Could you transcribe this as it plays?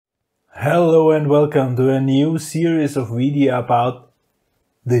Hello and welcome to a new series of video about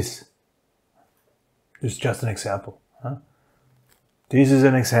this. This is just an example. This is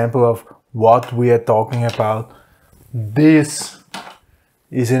an example of what we are talking about. This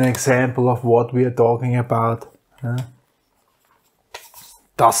is an example of what we are talking about.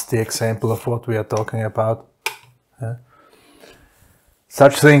 That's the example of what we are talking about.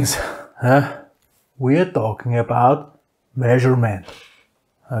 Such things. We are talking about measurement.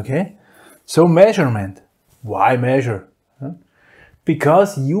 Okay? So measurement. Why measure?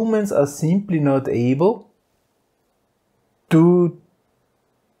 Because humans are simply not able to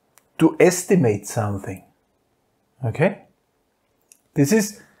estimate something. Okay? This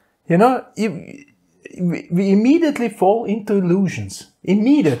is, we immediately fall into illusions.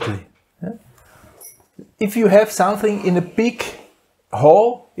 Immediately. If you have something in a big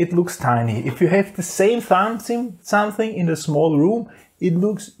hall, it looks tiny. If you have the same something in a small room, it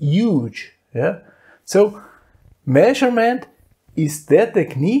looks huge. So measurement is that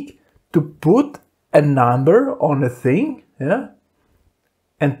technique to put a number on a thing, and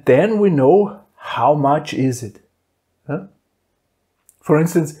then we know how much is it. For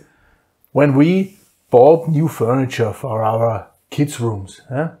instance, when we bought new furniture for our kids' rooms,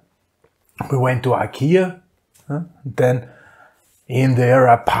 we went to IKEA, then in there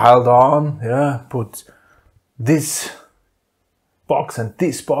I piled on, put this box and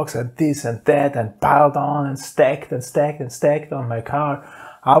this box and this and that, and piled on and stacked and stacked and stacked on my car.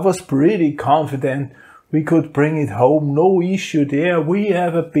 I was pretty confident we could bring it home, no issue there, we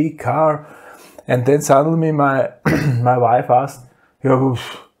have a big car. And then suddenly my wife asked, do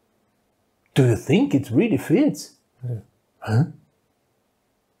you think it really fits?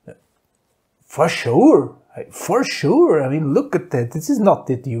 For sure. I mean, look at that. This is not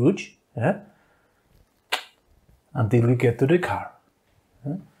that huge. Until we get to the car.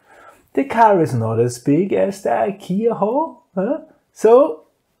 The car is not as big as the IKEA hall. So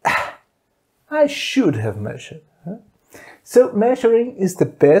I should have measured. So measuring is the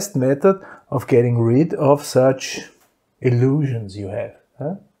best method of getting rid of such illusions you have.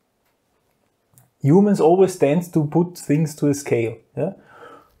 Humans always tend to put things to a scale.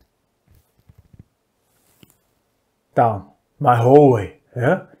 Down my hallway,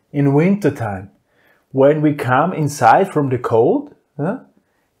 in winter time, when we come inside from the cold,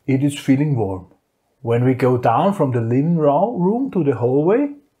 it is feeling warm. When we go down from the living room to the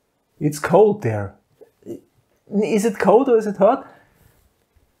hallway, it's cold there. Is it cold or is it hot?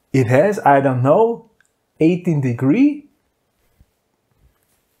 It has, I don't know, 18 degrees.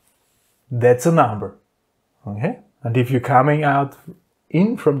 That's a number. Okay? And if you're coming out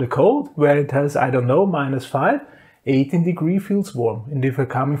in from the cold, where it has, I don't know, -5, 18 degrees feels warm. And if you're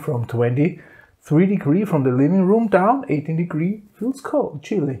coming from 23 degrees from the living room down, 18 degrees feels cold,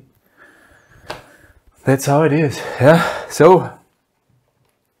 chilly. That's how it is. So,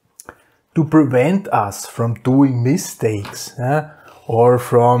 to prevent us from doing mistakes or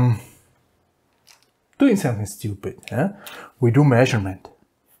from doing something stupid, we do measurement.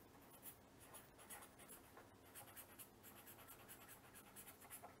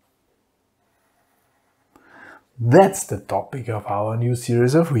 That's the topic of our new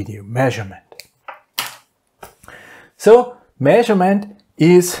series of video, measurement. So, measurement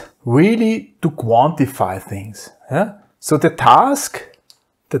is really to quantify things. So the task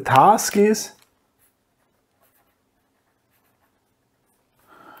is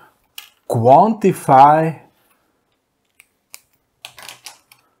quantify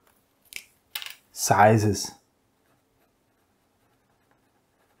sizes.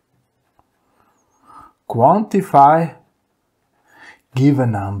 Quantify, give a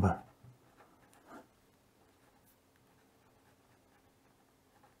number.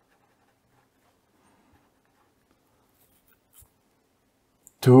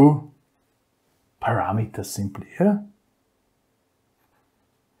 Two parameters simply,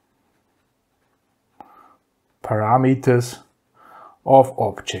 Parameters of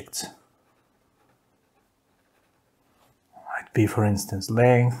objects. Might be, for instance,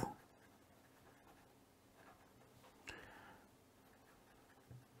 length,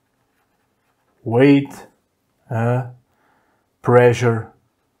 weight, pressure,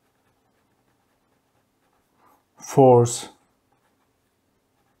 force,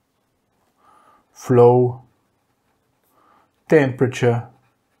 flow, temperature.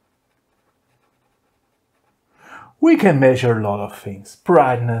 We can measure a lot of things.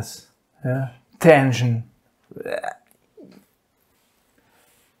 Brightness, tension,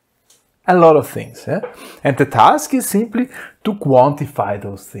 a lot of things. And the task is simply to quantify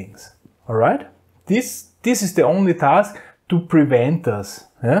those things. All right? This is the only task to prevent us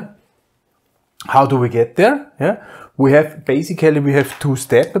How do we get there? Yeah, we have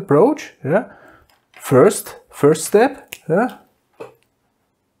two-step approach. Yeah, first step, yeah,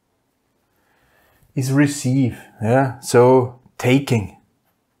 is receive. Yeah, so taking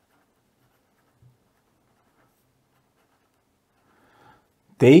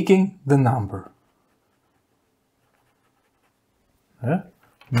the number. Yeah,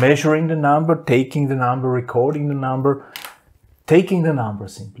 measuring the number, taking the number, recording the number, taking the number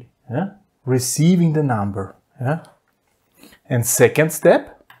simply. Yeah, receiving the number. Yeah, and second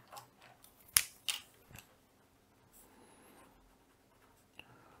step,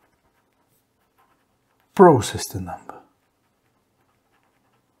 process the number.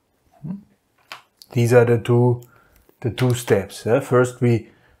 These are the two steps. Yeah? First we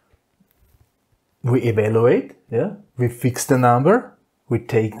evaluate, yeah? We fix the number, we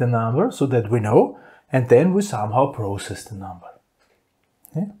take the number so that we know, and then we somehow process the number.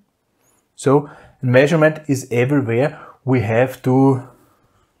 Yeah? So measurement is everywhere. We have to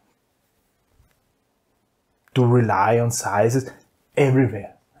rely on sizes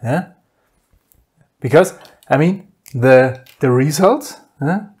everywhere. Yeah? Because I mean the results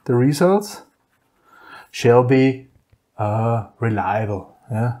shall be reliable.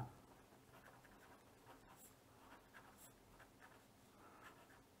 Yeah?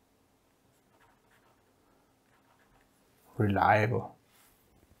 Reliable.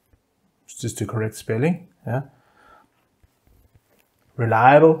 Is this the correct spelling? Yeah.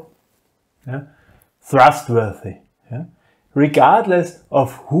 Reliable. Yeah. Trustworthy. Yeah. Regardless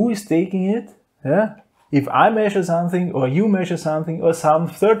of who is taking it. Yeah. If I measure something, or you measure something, or some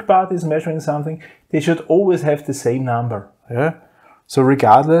third party is measuring something, they should always have the same number. Yeah. So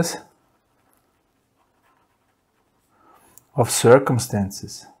regardless of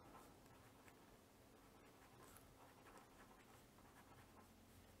circumstances.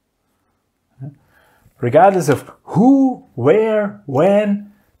 Regardless of who, where,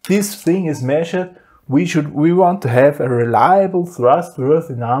 when this thing is measured, we want to have a reliable,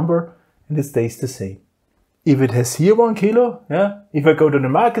 trustworthy number, and it stays the same. If it has here 1 kilo, yeah, if I go to the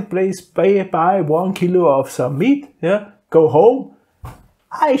marketplace, buy 1 kilo of some meat, yeah, go home,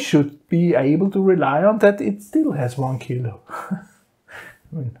 I should be able to rely on that it still has 1 kilo. I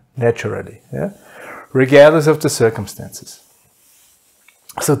mean, naturally, yeah, regardless of the circumstances.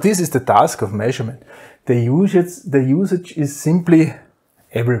 So this is the task of measurement. The usage is simply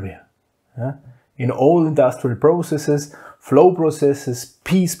everywhere. Yeah? In all industrial processes, flow processes,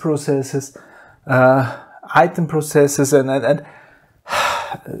 piece processes, item processes, and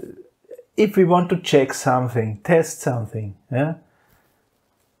if we want to check something, test something, yeah,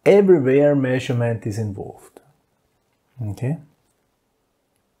 everywhere measurement is involved. Okay?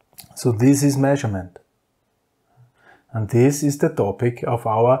 So this is measurement. And this is the topic of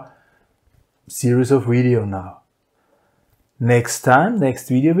our series of video now. Next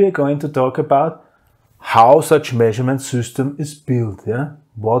video, we are going to talk about how such measurement system is built. Yeah?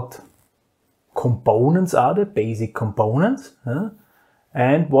 What components are the basic components,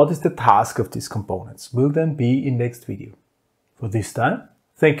 and what is the task of these components will then be in next video. For this time,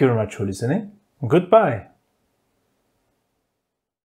 thank you very much for listening. Goodbye.